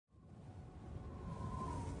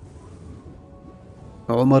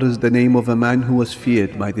Umar is the name of a man who was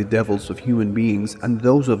feared by the devils of human beings and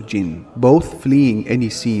those of jinn, both fleeing any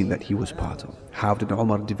scene that he was part of. How did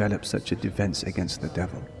Umar develop such a defense against the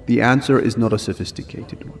devil? The answer is not a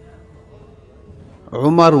sophisticated one.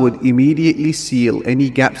 Umar would immediately seal any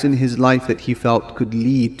gaps in his life that he felt could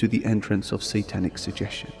lead to the entrance of satanic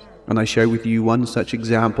suggestions. And I share with you one such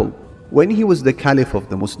example. When he was the Caliph of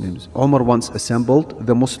the Muslims, Umar once assembled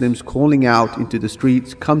the Muslims, calling out into the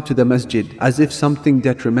streets, "Come to the masjid," as if something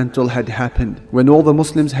detrimental had happened. When all the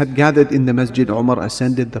Muslims had gathered in the masjid, Umar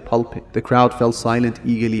ascended the pulpit. The crowd fell silent,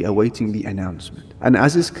 eagerly awaiting the announcement. And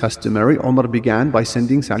as is customary, Umar began by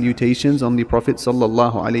sending salutations on the Prophet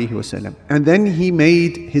ﷺ. And then he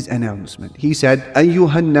made his announcement. He said,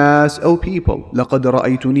 "Ayyuha an-nas, O people, laqad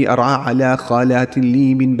ra'aytuni ar'a ala khalatin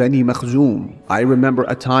li min bani Makhzum." I remember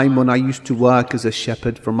a time when I used to work as a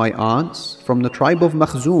shepherd for my aunts from the tribe of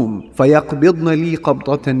Makhzum. فَيَقْبِضْنَ لِي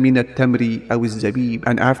قَبْضَةً مِنَ التَّمْرِ أَوِ الزَّبِيبِ.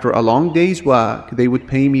 And after a long day's work, they would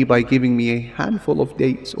pay me by giving me a handful of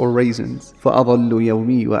dates or raisins. فَأَظَلُّ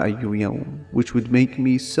يَوْمِي وَأَيُّ يَوْمٍ, which would make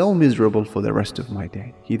me so miserable for the rest of my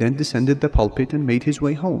day. He then descended the pulpit and made his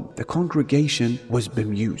way home. The congregation was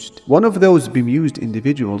bemused. One of those bemused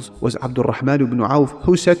individuals was Abdul Rahman ibn Auf,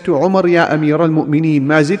 who said to Umar, "Ya Amir al-Mu'mineen,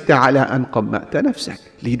 ma zidta ala an qamma'ta nafsak."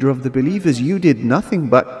 Leader of the believers, you did nothing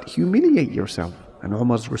but humiliate yourself. And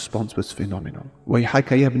Umar's response was phenomenal. وَيْحَكَ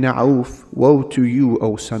يَا ابْنَ عَوْفٍ, woe to you,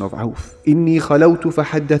 O son of Auf. إِنِّي خَلَوْتُ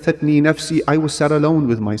فَحَدَّثَتْنِي نَفْسِي, I was sat alone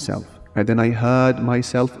with myself. And then I heard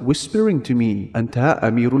myself whispering to me, "Anta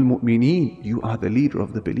Amirul Mu'mineen, you are the leader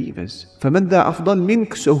of the believers. فَمَنْ ذَا أَفْضَلْ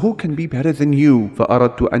مِنْكَ, so who can be better than you?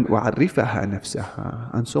 فَأَرَدْتُ أَنْ أُعَرِّفَهَا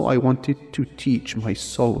نَفْسَهَا." And so I wanted to teach my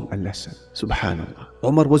soul a lesson. Subhanallah.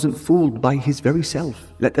 Umar wasn't fooled by his very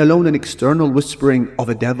self, let alone an external whispering of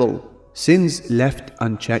a devil. Sins left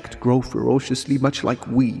unchecked grow ferociously, much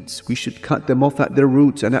like weeds. We should cut them off at their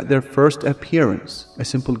roots and at their first appearance. A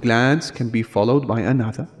simple glance can be followed by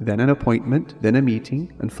another, then an appointment, then a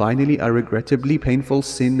meeting, and finally a regrettably painful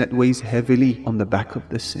sin that weighs heavily on the back of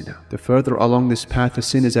the sinner. The further along this path a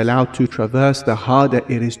sin is allowed to traverse, the harder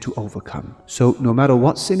it is to overcome. So no matter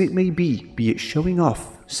what sin it may be it showing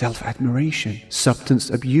off, self-admiration, substance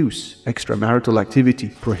abuse, extramarital activity,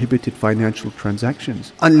 prohibited financial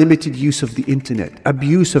transactions, unlimited use of the internet,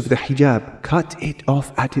 abuse of the hijab, cut it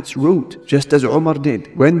off at its root, just as Umar did.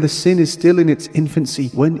 When the sin is still in its infancy,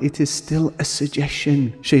 when it is still a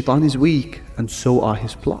suggestion, Shaytan is weak, and so are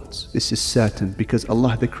his plots. This is certain because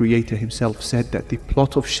Allah the Creator Himself said that the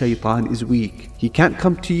plot of Shaytan is weak. He can't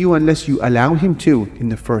come to you unless you allow him to in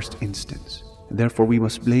the first instance. Therefore, we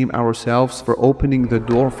must blame ourselves for opening the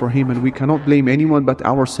door for him, and we cannot blame anyone but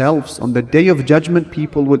ourselves. On the Day of Judgment,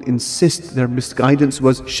 people will insist their misguidance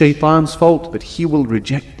was Shaytan's fault, but he will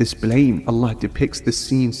reject this blame. Allah depicts this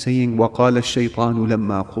scene saying, وَقَالَ الشَّيْطَانُ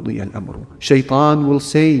لَمَّا قُضِيَ الْأَمْرُ. Shaytan will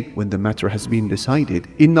say, when the matter has been decided,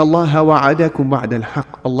 إِنَّ اللَّهَ وَعَدَكُمْ وَعْدَ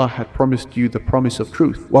الْحَقِّ. Allah had promised you the promise of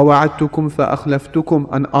truth. وَوَعَدْتُكُمْ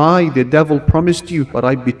فَأَخْلَفْتُكُمْ. And I, the devil, promised you, but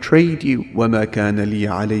I betrayed you. وَمَا كَانَ لِي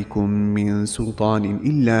عَلَيْكُمْ مِنْ سلطان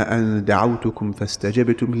إلا أن دعوتكم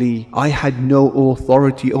فاستجبتم لي. I had no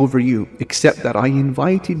authority over you except that I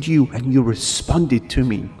invited you and you responded to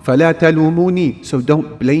me. فلا تلوموني, so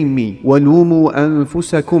don't blame me. ولوموا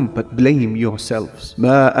أنفسكم, but blame yourselves.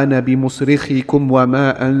 ما أنا بمصرخكم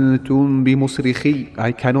وما أنتم بمصرخي.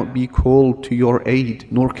 I cannot be called to your aid,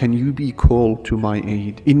 nor can you be called to my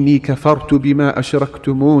aid. إني كفرت بما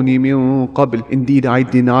أشركتموني من قبل. Indeed, I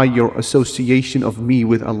deny your association of me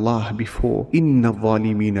with Allah before. إن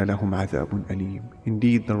الظالمين لهم عذاب أليم.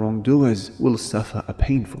 Indeed, the wrongdoers will suffer a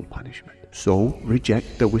painful punishment. So,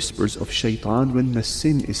 reject the whispers of Shaytan when the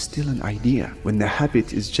sin is still an idea, when the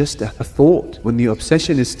habit is just a thought, when the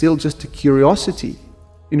obsession is still just a curiosity.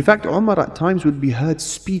 In fact, Umar at times would be heard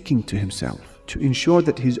speaking to himself to ensure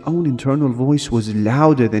that his own internal voice was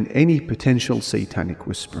louder than any potential satanic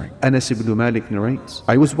whispering. Anas ibn Malik narrates,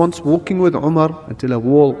 I was once walking with Umar until a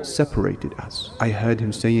wall separated us. I heard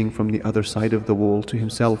him saying from the other side of the wall to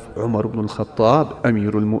himself, Umar ibn al-Khattab,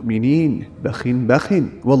 Amirul Mu'mineen, bakhin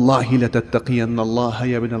bakhin, Wallahi la tattaqiyanna Allah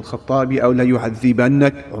ya ibn al-Khattab, aw la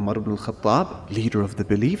yu'adhibannak. Umar ibn al-Khattab, leader of the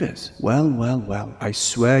believers. Well, I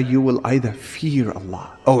swear you will either fear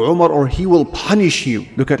Allah, O Umar, or he will punish you.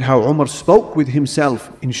 Look at how Umar spoke with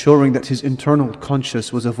himself, ensuring that his internal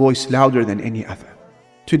conscience was a voice louder than any other.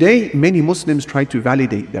 Today, many Muslims try to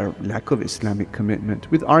validate their lack of Islamic commitment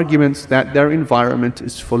with arguments that their environment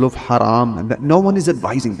is full of haram and that no one is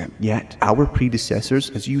advising them. Yet, our predecessors,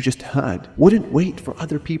 as you just heard, wouldn't wait for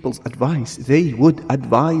other people's advice. They would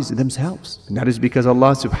advise themselves. And that is because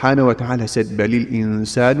Allah subhanahu wa ta'ala said, بَلِ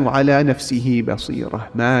الْإِنسَانُ عَلَى نَفْسِهِ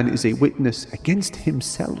بَصِيرًا. Man is a witness against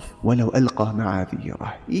himself. وَلَوْ أَلْقَى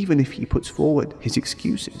مَعَاذِيرًا. Even if he puts forward his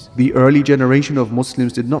excuses. The early generation of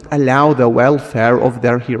Muslims did not allow the welfare of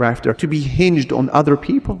their hereafter to be hinged on other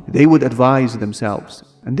people. They would advise themselves.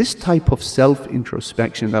 And this type of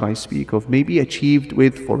self-introspection that I speak of may be achieved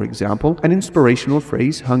with, for example, an inspirational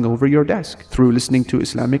phrase hung over your desk, through listening to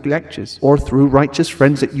Islamic lectures, or through righteous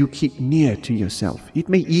friends that you keep near to yourself. It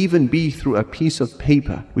may even be through a piece of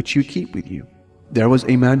paper which you keep with you. There was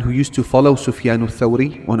a man who used to follow Sufyan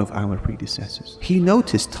al-Thawri, one of our predecessors. He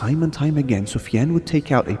noticed time and time again Sufyan would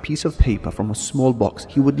take out a piece of paper from a small box.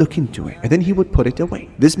 He would look into it and then he would put it away.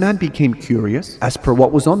 This man became curious as per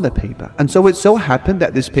what was on the paper. And so it so happened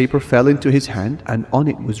that this paper fell into his hand and on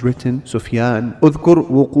it was written, Sufyan,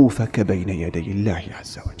 اذكر وقوفك بين يدي الله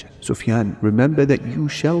عز وجل. Sufyan, remember that you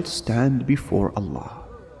shall stand before Allah.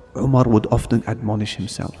 Umar would often admonish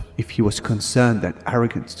himself if he was concerned that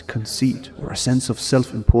arrogance, conceit, or a sense of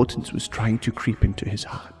self-importance was trying to creep into his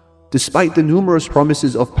heart. Despite the numerous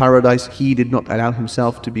promises of paradise, he did not allow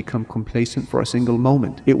himself to become complacent for a single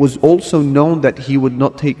moment. It was also known that he would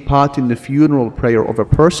not take part in the funeral prayer of a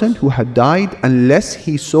person who had died unless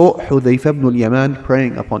he saw Hudhayfa ibn al-Yaman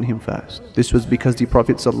praying upon him first. This was because the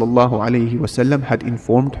Prophet ﷺ had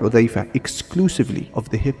informed Hudhayfa exclusively of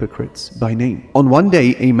the hypocrites by name. On one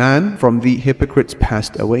day, a man from the hypocrites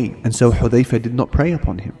passed away, and so Hudhayfa did not pray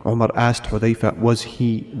upon him. Umar asked Hudhayfa, was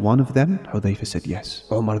he one of them? Hudhayfa said yes.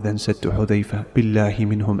 Umar then said to Hudhayfa, Billahi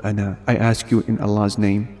minhum ana. I ask you in Allah's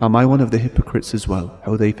name, am I one of the hypocrites as well?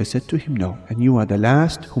 Hudhayfa said to him, no, and you are the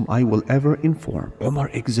last whom I will ever inform.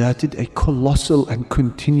 Umar exerted a colossal and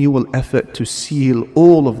continual effort to seal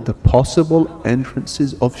all of the possible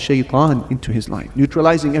entrances of Shaytan into his life,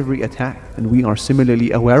 neutralizing every attack. And we are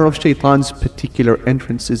similarly aware of Shaytan's particular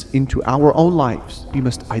entrances into our own lives. We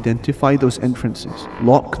must identify those entrances,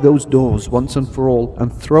 lock those doors once and for all,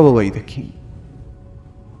 and throw away the key.